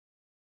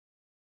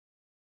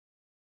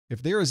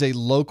If there is a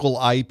local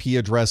IP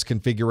address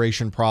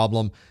configuration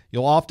problem,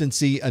 you'll often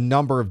see a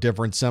number of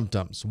different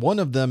symptoms. One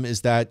of them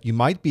is that you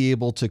might be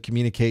able to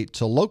communicate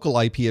to local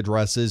IP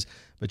addresses,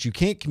 but you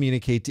can't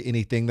communicate to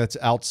anything that's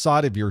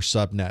outside of your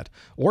subnet.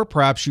 Or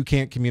perhaps you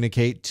can't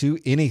communicate to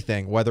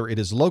anything, whether it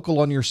is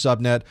local on your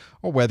subnet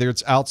or whether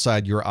it's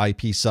outside your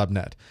IP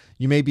subnet.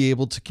 You may be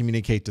able to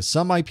communicate to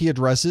some IP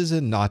addresses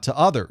and not to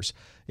others.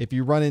 If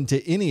you run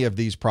into any of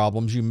these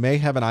problems, you may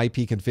have an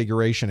IP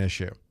configuration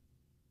issue.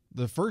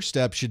 The first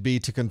step should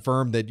be to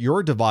confirm that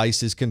your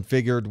device is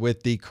configured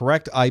with the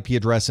correct IP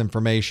address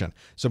information.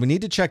 So we need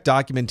to check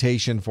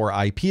documentation for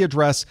IP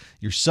address,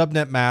 your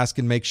subnet mask,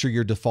 and make sure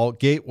your default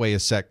gateway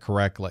is set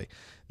correctly.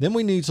 Then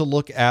we need to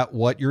look at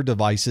what your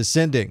device is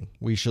sending.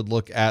 We should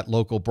look at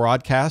local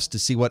broadcast to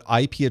see what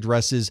IP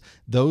addresses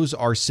those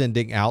are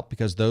sending out,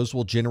 because those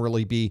will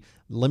generally be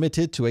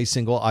limited to a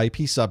single IP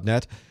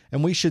subnet.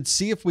 And we should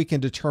see if we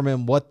can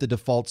determine what the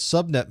default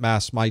subnet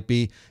mask might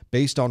be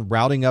based on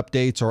routing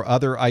updates or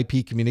other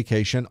IP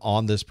communication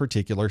on this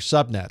particular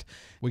subnet.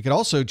 We can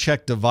also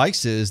check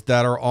devices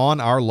that are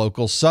on our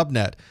local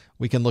subnet.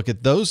 We can look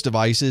at those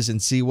devices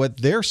and see what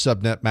their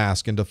subnet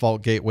mask and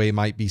default gateway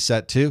might be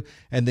set to,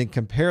 and then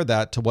compare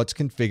that to what's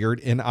configured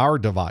in our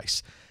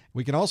device.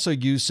 We can also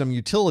use some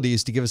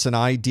utilities to give us an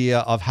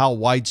idea of how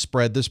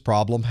widespread this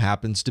problem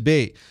happens to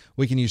be.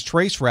 We can use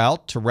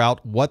traceroute to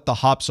route what the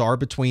hops are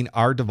between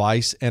our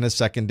device and a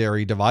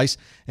secondary device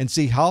and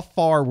see how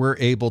far we're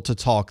able to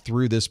talk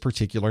through this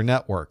particular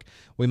network.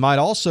 We might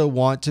also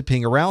want to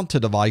ping around to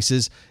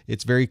devices.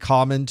 It's very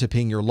common to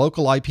ping your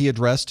local IP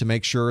address to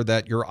make sure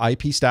that your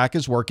IP stack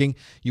is working.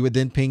 You would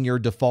then ping your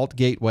default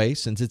gateway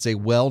since it's a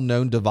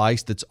well-known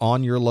device that's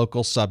on your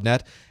local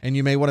subnet. And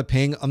you may want to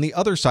ping on the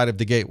other side of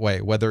the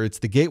gateway, whether it's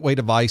the gateway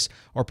device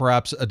or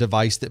perhaps a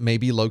device that may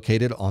be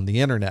located on the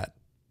internet.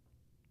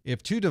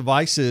 If two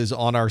devices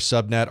on our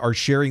subnet are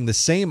sharing the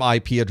same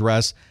IP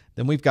address,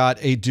 then we've got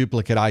a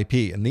duplicate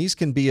IP, and these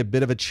can be a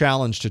bit of a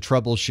challenge to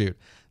troubleshoot.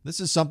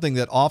 This is something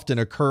that often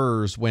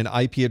occurs when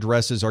IP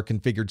addresses are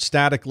configured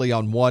statically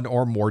on one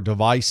or more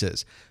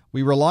devices.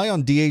 We rely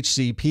on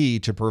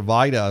DHCP to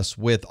provide us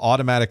with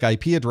automatic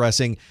IP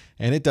addressing,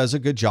 and it does a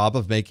good job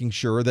of making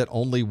sure that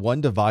only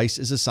one device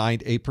is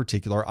assigned a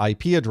particular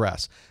IP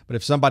address. But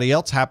if somebody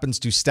else happens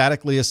to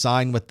statically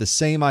assign with the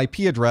same IP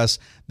address,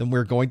 then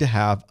we're going to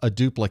have a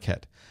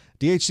duplicate.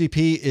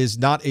 DHCP is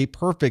not a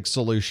perfect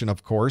solution,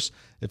 of course.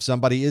 If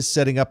somebody is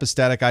setting up a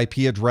static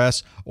IP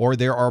address, or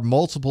there are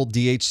multiple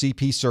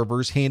DHCP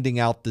servers handing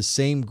out the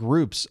same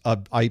groups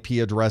of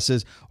IP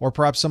addresses, or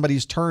perhaps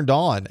somebody's turned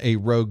on a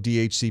rogue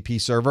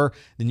DHCP server,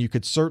 then you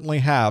could certainly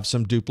have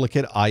some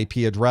duplicate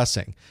IP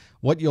addressing.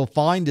 What you'll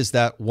find is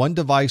that one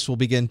device will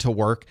begin to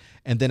work,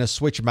 and then a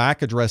switch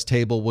MAC address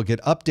table will get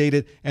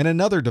updated, and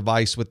another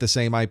device with the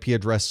same IP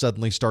address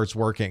suddenly starts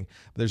working.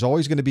 But there's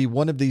always going to be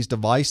one of these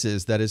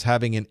devices that is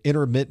having an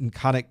intermittent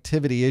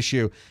connectivity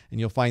issue, and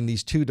you'll find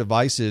these two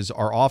devices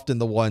are often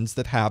the ones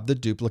that have the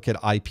duplicate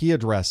IP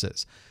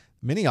addresses.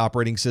 Many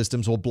operating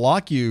systems will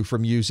block you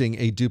from using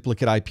a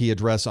duplicate IP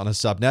address on a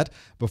subnet.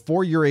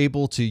 Before you're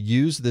able to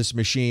use this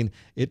machine,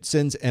 it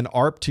sends an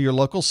ARP to your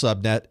local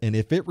subnet, and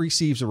if it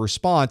receives a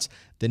response,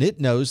 then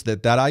it knows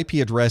that that IP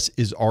address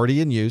is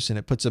already in use, and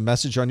it puts a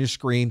message on your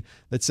screen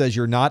that says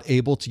you're not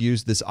able to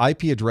use this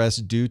IP address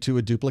due to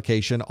a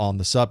duplication on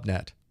the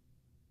subnet.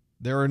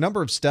 There are a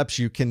number of steps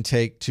you can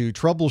take to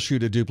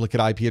troubleshoot a duplicate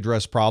IP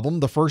address problem.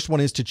 The first one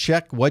is to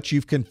check what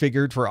you've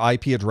configured for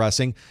IP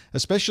addressing,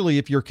 especially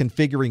if you're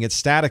configuring it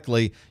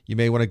statically. You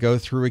may want to go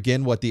through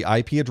again what the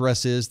IP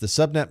address is, the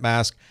subnet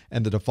mask,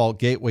 and the default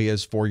gateway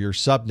is for your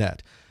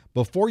subnet.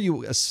 Before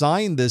you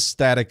assign this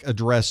static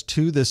address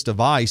to this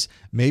device,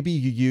 maybe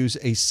you use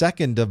a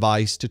second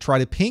device to try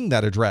to ping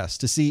that address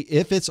to see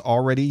if it's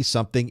already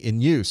something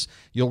in use.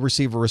 You'll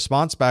receive a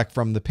response back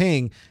from the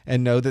ping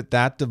and know that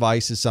that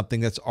device is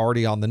something that's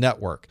already on the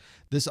network.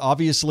 This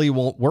obviously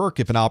won't work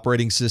if an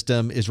operating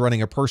system is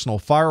running a personal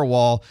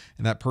firewall,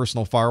 and that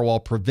personal firewall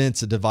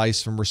prevents a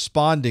device from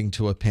responding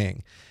to a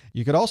ping.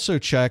 You could also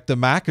check the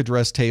MAC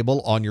address table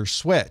on your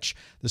switch.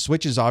 The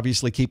switch is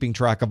obviously keeping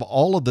track of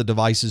all of the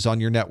devices on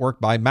your network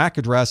by MAC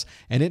address,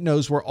 and it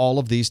knows where all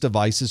of these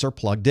devices are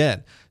plugged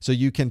in. So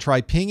you can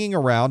try pinging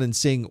around and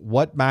seeing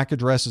what MAC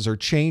addresses are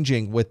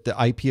changing with the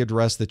IP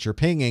address that you're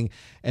pinging,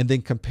 and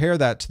then compare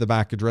that to the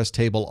MAC address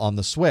table on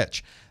the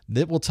switch.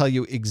 It will tell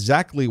you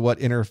exactly what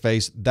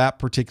interface that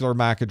particular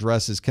MAC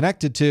address is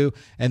connected to,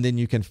 and then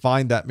you can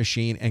find that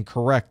machine and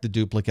correct the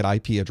duplicate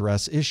IP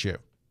address issue.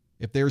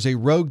 If there's a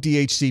rogue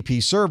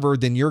DHCP server,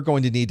 then you're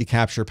going to need to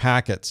capture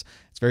packets.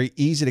 It's very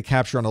easy to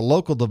capture on a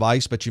local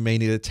device, but you may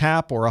need a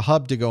tap or a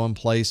hub to go in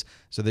place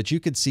so that you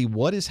can see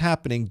what is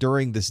happening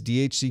during this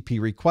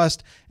DHCP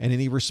request and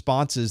any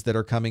responses that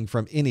are coming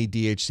from any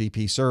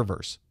DHCP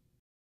servers.